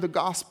share the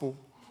gospel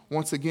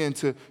once again,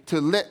 to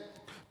let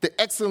the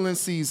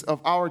excellencies of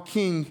our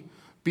King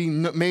be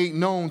made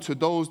known to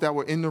those that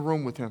were in the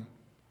room with him.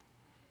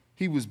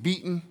 He was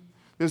beaten.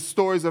 There's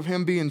stories of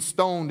him being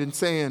stoned and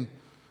saying,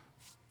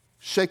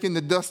 shaking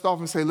the dust off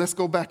and say, let's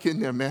go back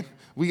in there, man.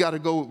 We got to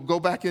go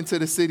back into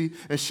the city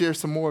and share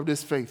some more of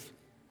this faith.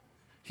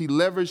 He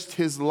leveraged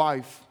his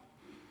life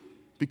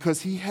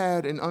because he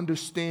had an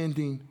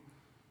understanding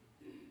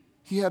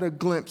he had a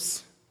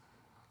glimpse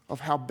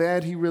of how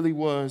bad he really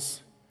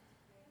was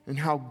and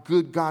how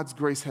good God's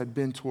grace had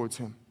been towards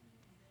him.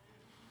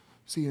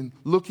 See, in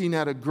looking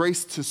at a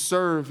grace to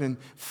serve and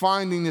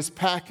finding this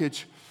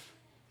package,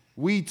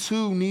 we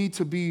too need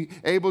to be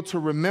able to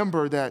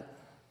remember that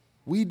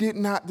we did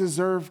not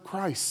deserve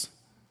Christ.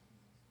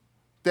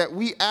 That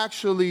we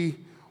actually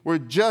were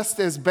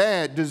just as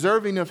bad,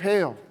 deserving of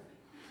hell.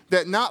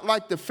 That not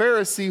like the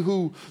Pharisee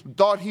who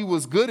thought he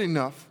was good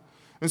enough,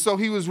 and so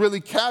he was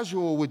really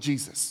casual with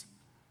Jesus.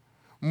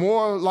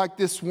 More like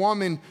this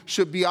woman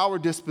should be our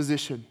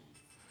disposition,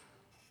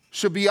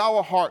 should be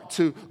our heart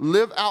to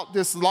live out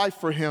this life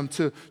for him,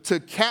 to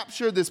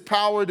capture this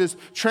power, this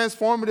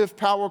transformative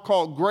power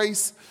called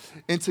grace,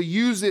 and to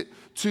use it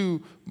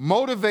to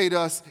motivate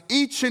us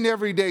each and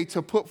every day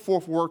to put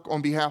forth work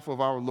on behalf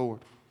of our Lord.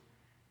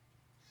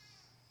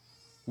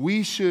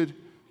 We should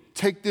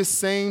take this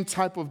same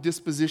type of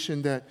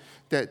disposition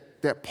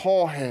that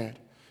Paul had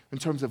in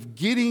terms of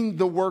getting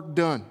the work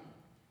done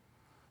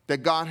that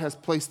God has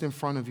placed in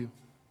front of you.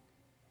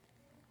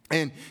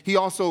 And he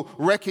also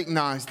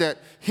recognized that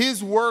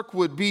his work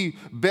would be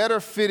better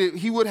fitted.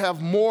 He would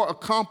have more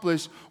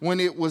accomplished when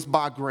it was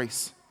by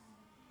grace.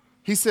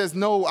 He says,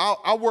 no,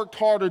 I worked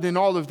harder than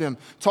all of them,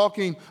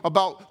 talking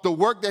about the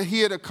work that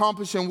he had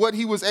accomplished and what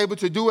he was able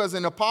to do as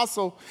an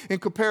apostle in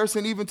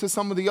comparison even to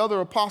some of the other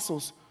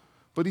apostles.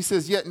 But he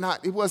says,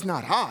 it was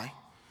not I,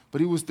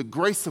 but it was the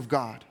grace of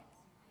God.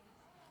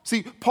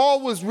 See,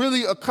 Paul was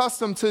really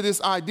accustomed to this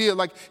idea.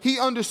 Like, he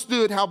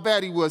understood how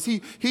bad he was.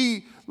 He,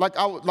 like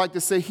I would like to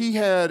say, he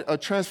had a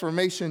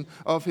transformation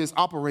of his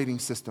operating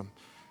system.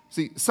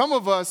 See, some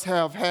of us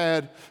have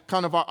had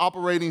kind of our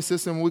operating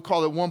system, we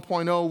call it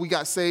 1.0. We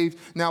got saved,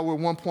 now we're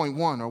 1.1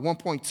 or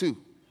 1.2.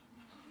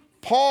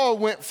 Paul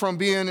went from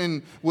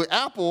being with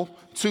Apple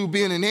to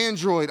being an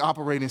Android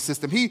operating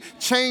system. He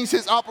changed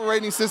his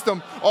operating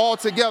system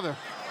altogether.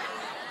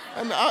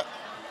 And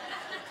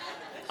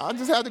I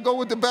just had to go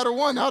with the better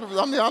one. I don't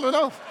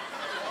know.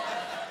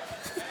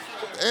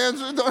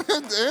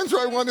 The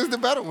Android one is the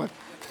better one.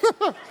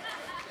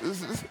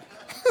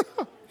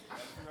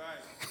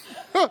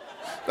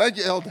 Thank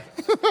you, Elder.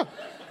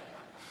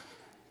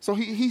 So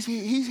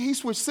he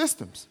switched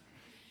systems.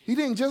 He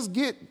didn't just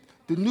get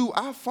the new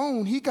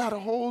iPhone. He got a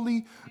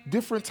wholly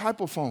different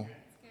type of phone.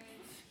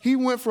 He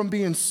went from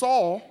being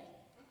Saul,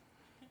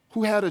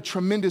 who had a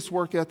tremendous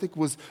work ethic,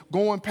 was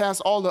going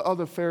past all the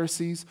other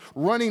Pharisees,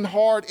 running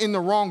hard in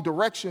the wrong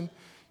direction,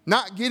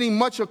 not getting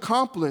much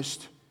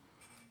accomplished.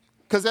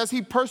 Because as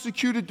he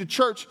persecuted the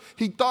church,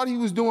 he thought he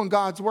was doing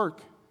God's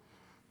work,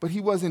 but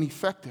he wasn't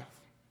effective.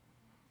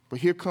 But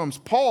here comes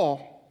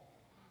Paul,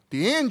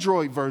 the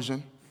Android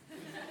version.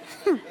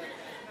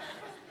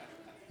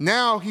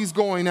 Now he's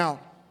going out.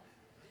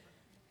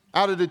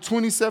 Out of the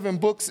 27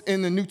 books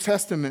in the New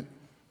Testament,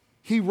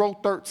 he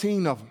wrote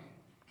 13 of them.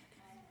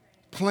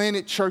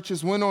 Planted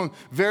churches, went on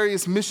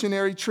various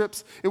missionary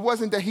trips. It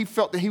wasn't that he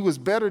felt that he was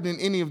better than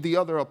any of the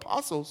other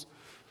apostles.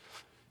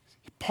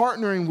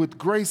 Partnering with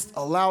grace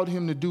allowed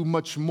him to do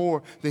much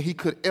more than he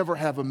could ever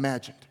have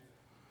imagined.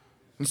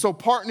 And so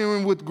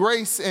partnering with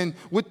grace and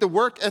with the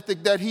work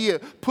ethic that he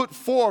had put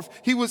forth,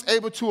 he was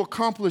able to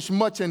accomplish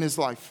much in his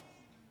life.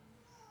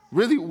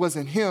 Really, it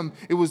wasn't him.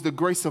 It was the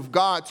grace of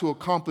God to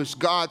accomplish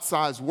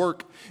God-sized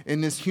work in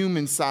this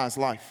human-sized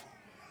life.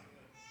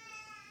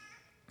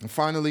 And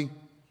finally,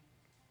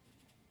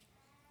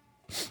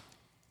 if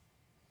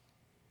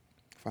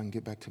I can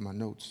get back to my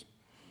notes.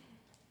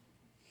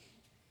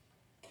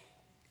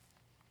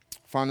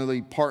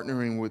 Finally,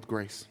 partnering with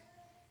grace.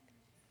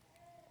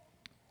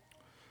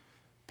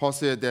 Paul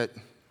said that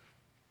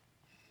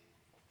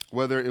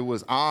whether it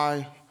was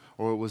I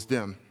or it was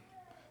them,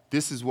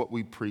 this is what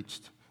we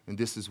preached and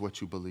this is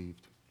what you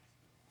believed.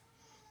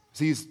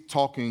 He's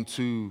talking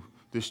to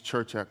this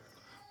church at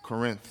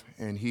Corinth,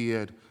 and he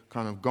had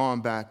kind of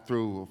gone back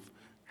through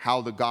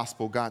how the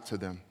gospel got to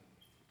them.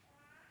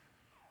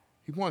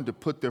 He wanted to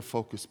put their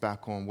focus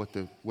back on what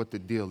the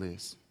deal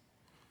is.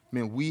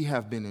 Man, we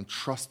have been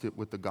entrusted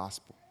with the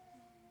gospel.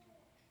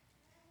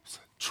 It's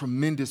a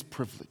tremendous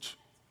privilege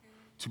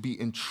to be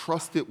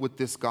entrusted with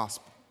this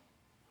gospel.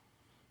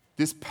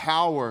 This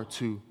power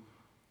to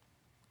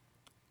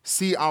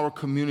see our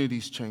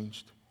communities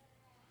changed.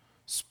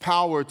 This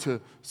power to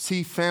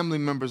see family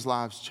members'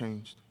 lives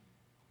changed.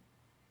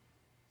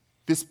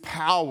 This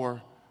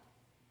power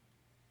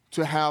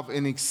to have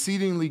an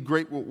exceedingly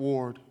great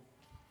reward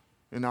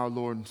in our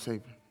Lord and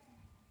Savior.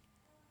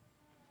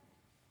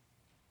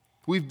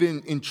 We've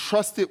been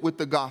entrusted with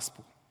the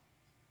gospel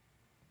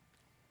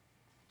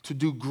to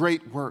do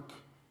great work.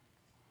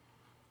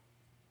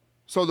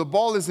 So the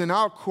ball is in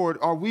our court.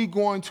 Are we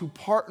going to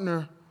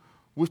partner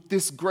with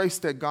this grace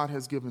that God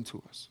has given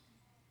to us?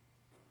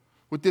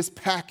 With this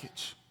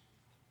package?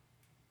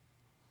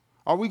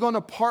 Are we going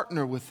to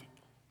partner with it?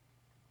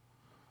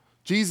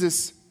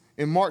 Jesus,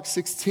 in Mark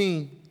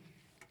 16,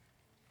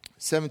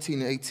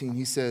 17 and 18,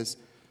 he says,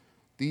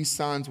 "These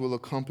signs will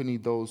accompany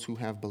those who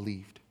have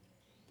believed.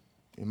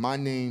 In my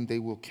name they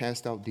will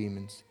cast out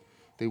demons.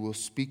 They will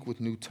speak with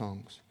new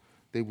tongues.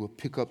 They will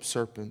pick up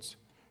serpents,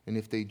 and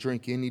if they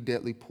drink any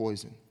deadly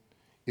poison,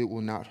 it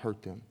will not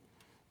hurt them.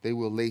 They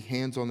will lay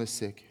hands on the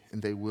sick,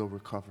 and they will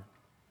recover.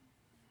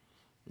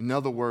 In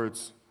other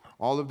words,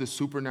 all of the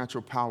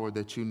supernatural power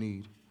that you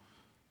need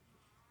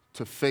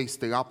to face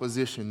the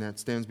opposition that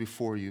stands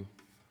before you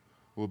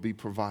will be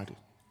provided.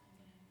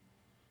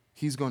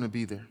 He's going to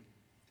be there.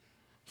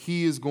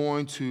 He is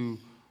going to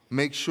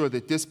make sure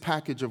that this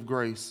package of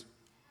grace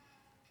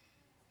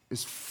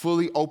is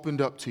fully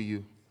opened up to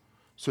you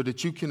so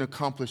that you can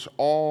accomplish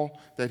all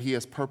that He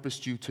has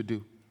purposed you to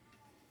do.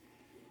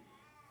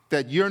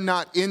 That you're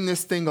not in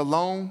this thing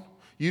alone.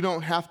 You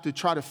don't have to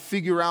try to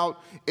figure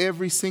out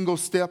every single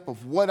step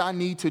of what I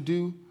need to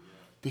do.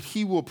 That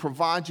He will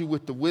provide you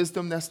with the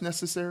wisdom that's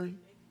necessary.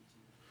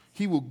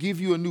 He will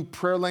give you a new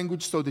prayer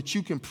language so that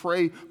you can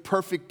pray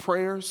perfect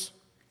prayers.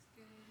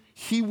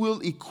 He will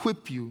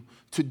equip you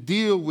to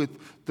deal with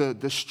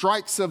the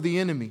strikes of the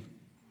enemy,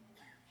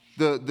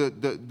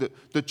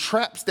 the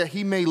traps that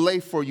he may lay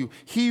for you.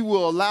 He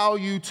will allow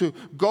you to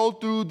go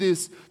through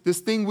this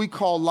thing we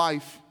call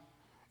life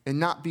and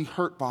not be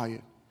hurt by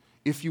it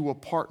if you will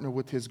partner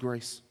with His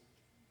grace.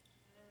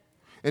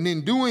 And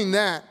in doing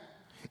that,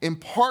 in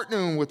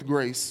partnering with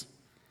grace,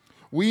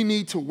 we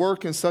need to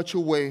work in such a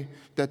way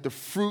that the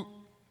fruit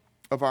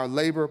of our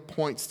labor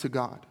points to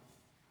God.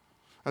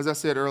 As I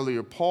said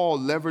earlier, Paul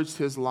leveraged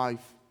his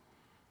life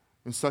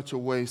in such a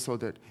way so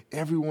that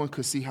everyone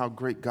could see how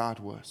great God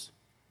was.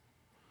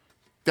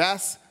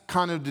 That's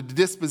kind of the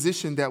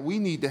disposition that we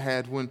need to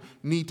have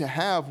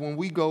when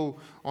we go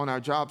on our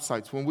job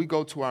sites, when we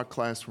go to our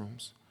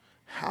classrooms.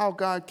 How,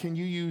 God, can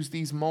you use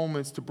these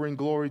moments to bring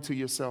glory to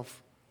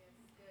yourself?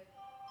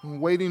 And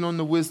waiting on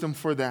the wisdom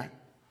for that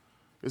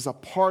is a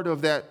part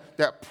of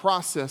that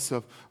process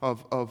of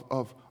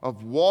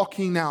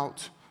walking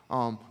out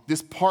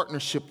this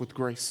partnership with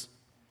grace.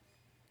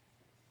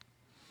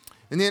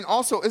 And then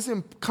also, it's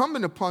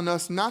incumbent upon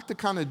us not to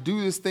kind of do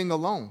this thing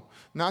alone,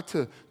 not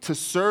to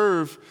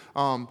serve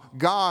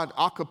God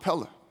a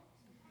cappella.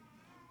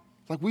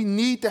 Like, we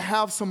need to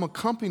have some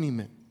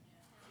accompaniment.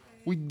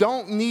 We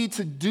don't need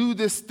to do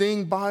this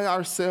thing by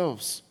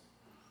ourselves.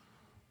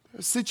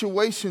 There's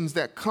situations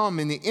that come,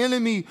 and the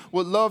enemy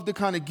would love to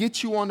kind of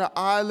get you on the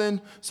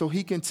island so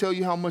he can tell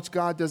you how much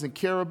God doesn't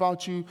care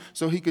about you,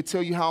 so he could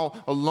tell you how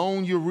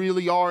alone you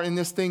really are in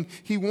this thing.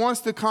 He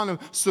wants to kind of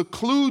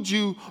seclude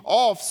you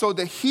off so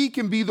that he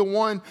can be the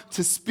one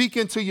to speak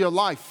into your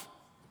life.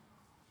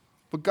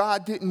 But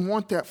God didn't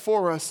want that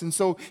for us, and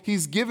so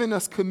He's given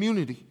us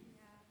community.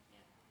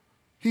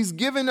 He's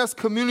given us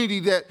community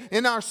that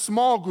in our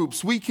small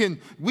groups, we can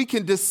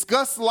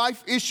discuss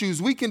life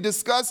issues. We can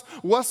discuss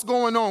what's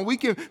going on. We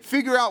can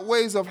figure out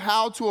ways of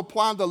how to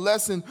apply the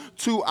lesson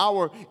to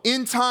our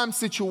end-time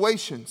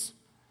situations.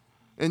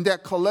 And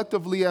that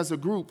collectively as a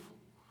group,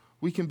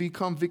 we can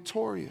become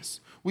victorious.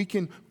 We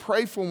can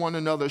pray for one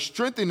another,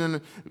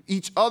 strengthening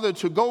each other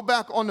to go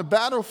back on the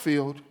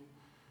battlefield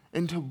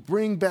and to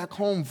bring back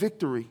home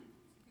victory.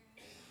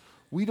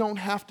 We don't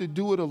have to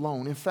do it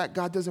alone. In fact,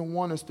 God doesn't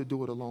want us to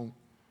do it alone.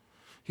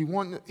 He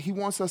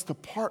wants us to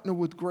partner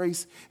with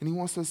grace, and He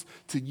wants us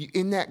to,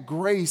 in that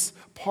grace,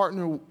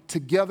 partner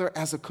together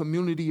as a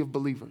community of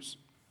believers.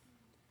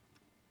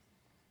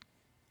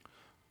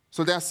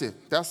 So that's it.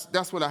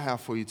 That's what I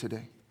have for you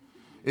today.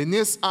 In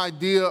this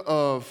idea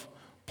of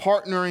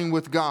partnering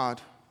with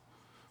God,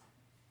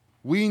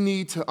 we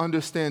need to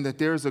understand that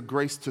there's a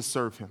grace to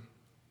serve Him.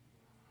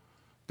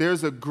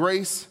 There's a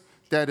grace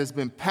that has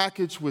been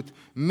packaged with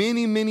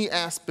many, many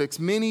aspects,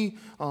 many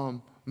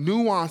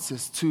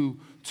nuances to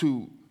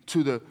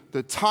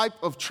the type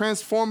of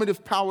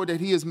transformative power that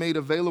He has made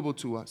available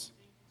to us.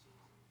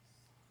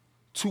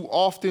 Too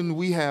often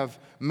we have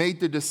made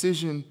the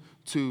decision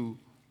to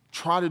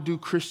try to do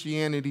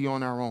Christianity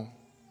on our own.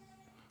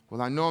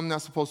 Well, I know I'm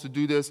not supposed to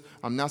do this.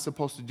 I'm not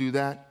supposed to do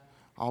that.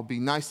 I'll be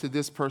nice to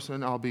this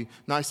person. I'll be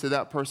nice to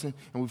that person.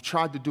 And we've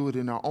tried to do it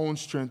in our own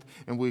strength,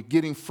 and we're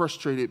getting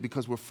frustrated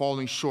because we're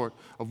falling short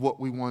of what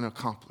we want to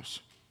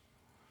accomplish.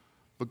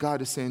 But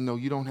God is saying, no,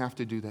 you don't have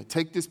to do that.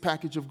 Take this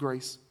package of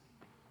grace.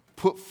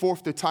 Put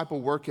forth the type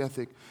of work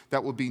ethic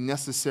that will be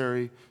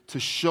necessary to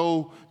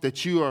show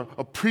that you are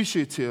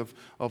appreciative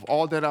of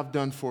all that I've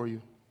done for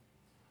you.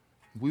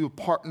 We will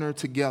partner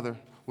together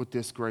with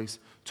this grace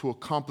to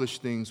accomplish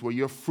things where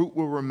your fruit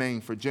will remain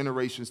for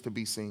generations to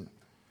be seen.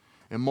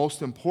 And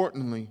most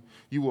importantly,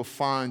 you will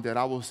find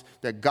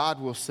that God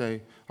will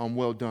say,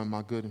 well done,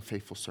 my good and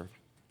faithful servant.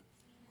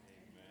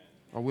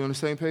 Amen. Are we on the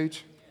same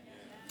page?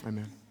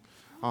 Amen.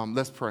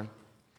 Let's pray.